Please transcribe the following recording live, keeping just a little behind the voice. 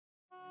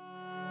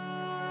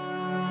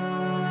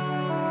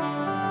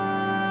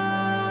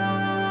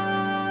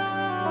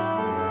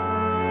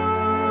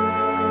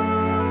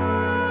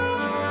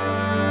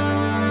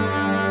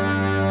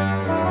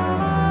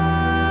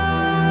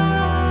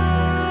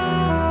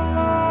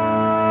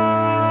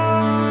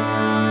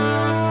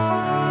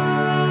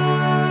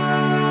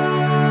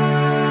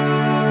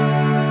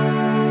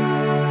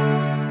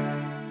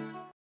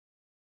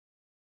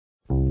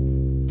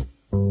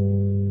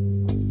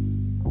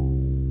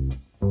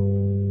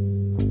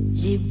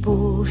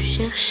beau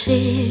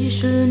chercher,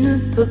 je ne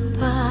peux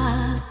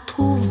pas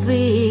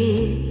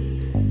trouver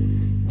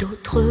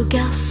d'autres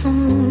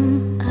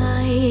garçons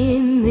à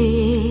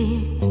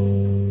aimer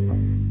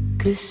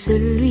que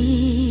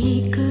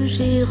celui que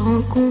j'ai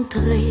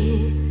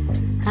rencontré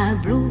à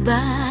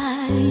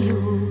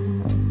Bayou.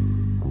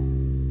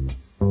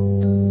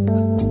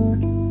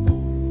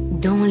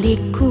 Dans les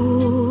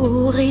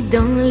cours et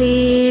dans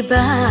les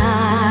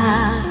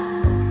bars,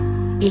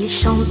 il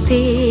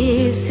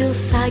chantait sur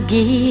sa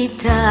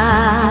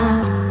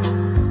guitare.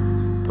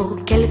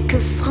 Pour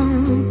quelques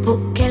francs, pour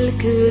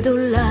quelques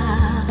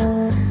dollars,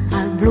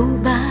 à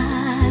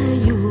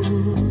Bayou.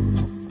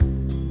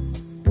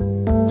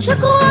 Je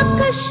crois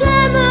que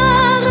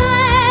j'aimerais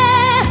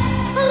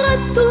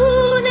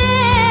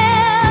retourner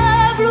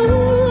à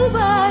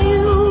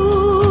Bayou,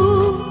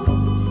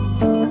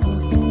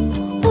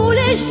 où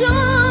les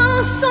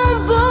gens sont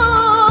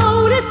beaux,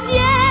 où le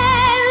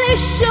ciel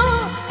est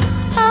chaud,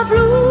 à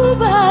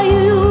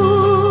Bayou.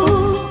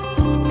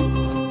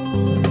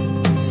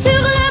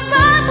 Sur le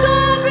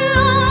bateau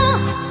blanc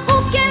où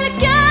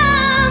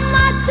quelqu'un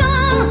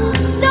m'attend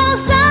dans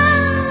un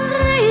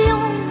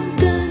rayon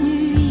de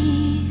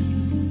nuit,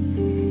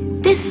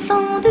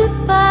 descendu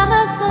par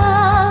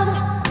hasard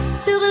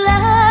sur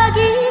la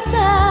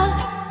guitare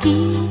qui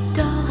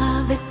dort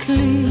avec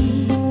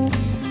lui.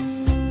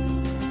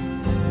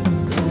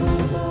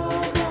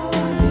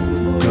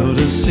 Go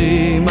to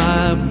see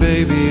my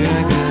baby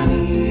again,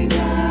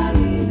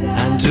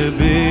 and to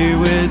be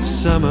with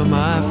some of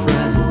my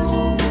friends.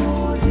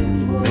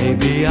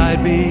 Maybe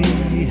I'd be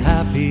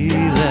happy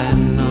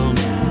then on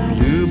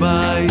Blue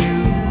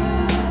Bayou.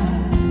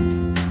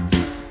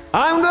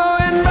 I'm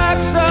going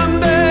back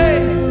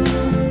someday,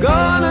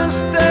 gonna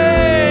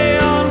stay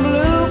on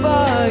Blue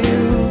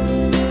Bayou,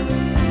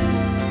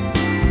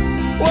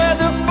 where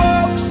the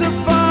folks are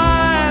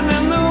fine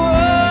and the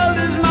world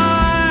is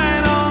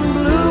mine on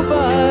Blue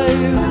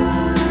Bayou.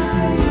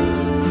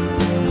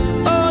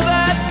 Oh,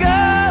 that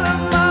girl of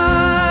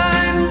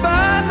mine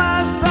by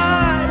my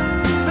side,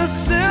 the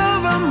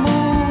silver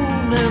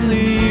moon and the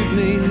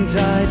evening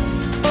tide.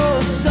 Oh,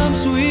 some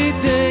sweet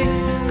day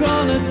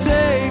gonna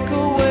take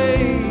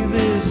away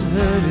this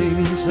hurting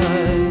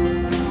inside.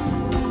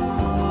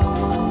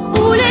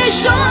 Où les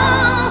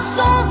gens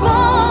sont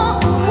bons,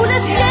 où le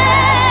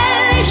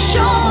ciel est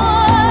chaud,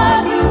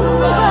 à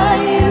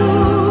Bayou.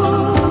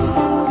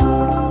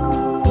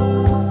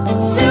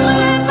 Sur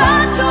le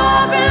bateau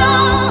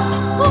blanc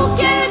où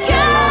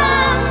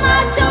quelqu'un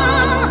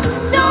m'attend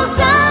dans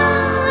un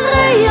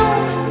rayon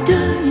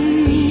de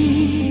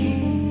nuit,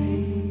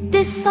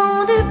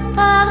 descendu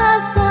par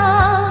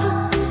hasard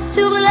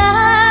sur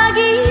la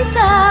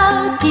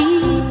guitare qui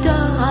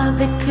dort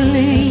avec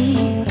lui.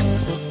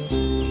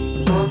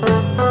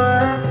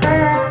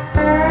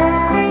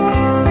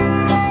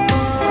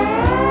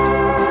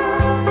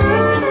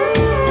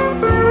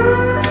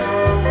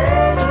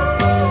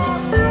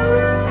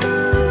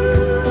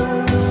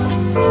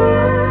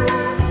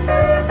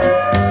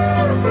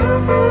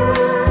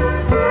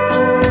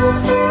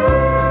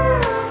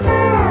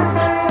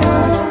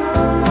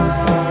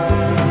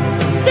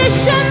 Des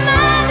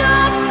chemins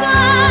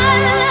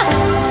d'opale,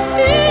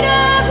 une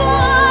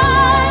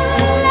voile,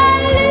 la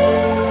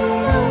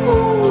lune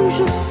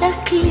rouge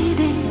cerclée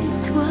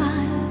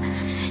d'étoiles.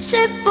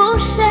 J'ai beau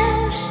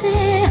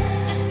chercher,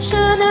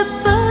 je ne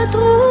peux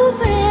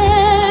trouver